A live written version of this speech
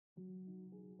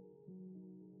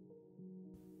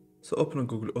So open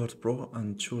Google Earth Pro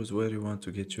and choose where you want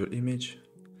to get your image.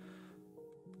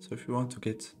 So if you want to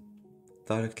get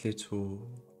directly to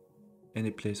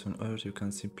any place on Earth, you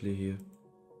can simply here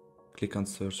click and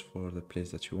search for the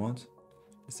place that you want.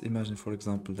 Let's imagine, for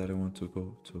example, that I want to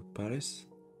go to Paris.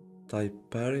 Type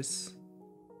Paris,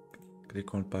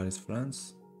 click on Paris,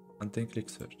 France, and then click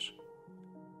search.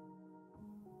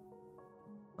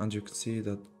 And you can see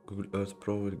that Google Earth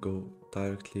Pro will go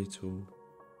directly to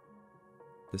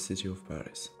the city of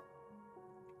Paris.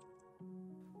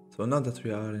 So now that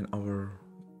we are in our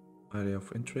area of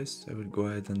interest, I will go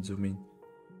ahead and zoom in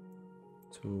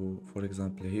to, for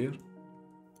example, here.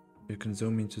 You can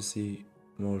zoom in to see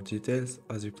more details.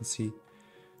 As you can see,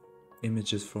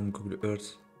 images from Google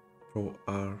Earth Pro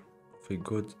are of a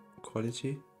good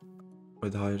quality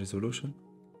with high resolution.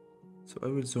 So I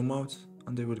will zoom out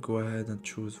and I will go ahead and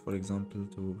choose, for example,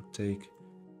 to take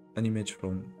an image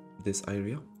from this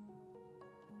area.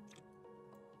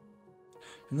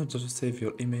 In order to save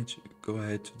your image, go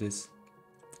ahead to this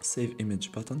Save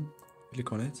Image button,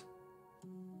 click on it,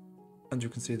 and you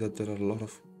can see that there are a lot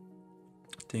of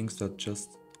things that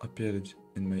just appeared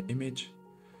in my image.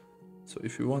 So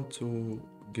if you want to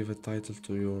give a title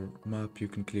to your map, you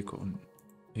can click on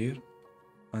here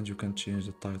and you can change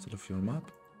the title of your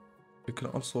map. You can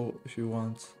also, if you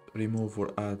want, remove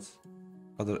or add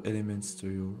other elements to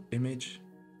your image.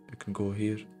 You can go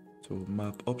here to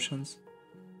map options,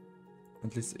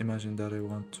 and let's imagine that I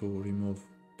want to remove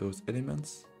those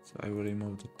elements. So I will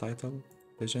remove the title,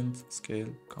 legend, scale,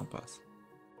 compass.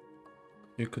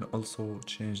 You can also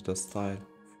change the style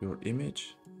of your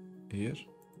image here.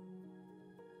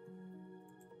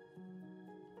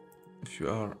 If you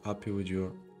are happy with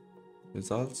your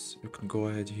results, you can go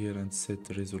ahead here and set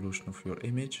the resolution of your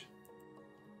image.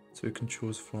 So you can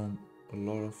choose from a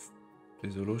lot of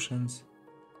resolutions.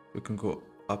 You can go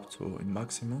up to a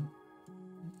maximum,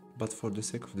 but for the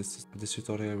sake of this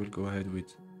tutorial, I will go ahead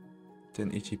with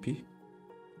 1080p.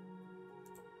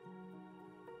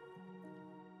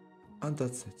 And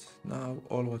that's it. Now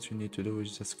all what you need to do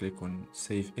is just click on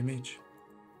Save Image,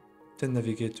 then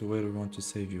navigate to where you want to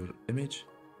save your image,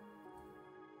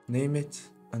 name it,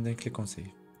 and then click on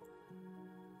Save.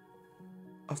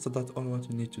 After that, all what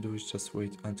you need to do is just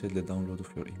wait until the download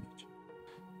of your image.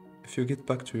 If you get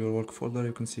back to your work folder,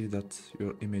 you can see that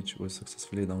your image was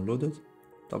successfully downloaded.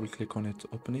 Double click on it to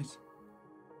open it,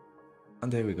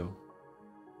 and there we go.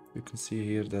 You can see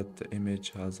here that the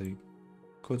image has a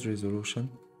good resolution.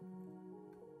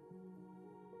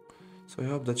 So I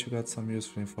hope that you got some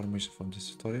useful information from this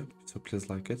tutorial, so please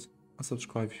like it and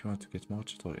subscribe if you want to get more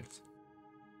tutorials.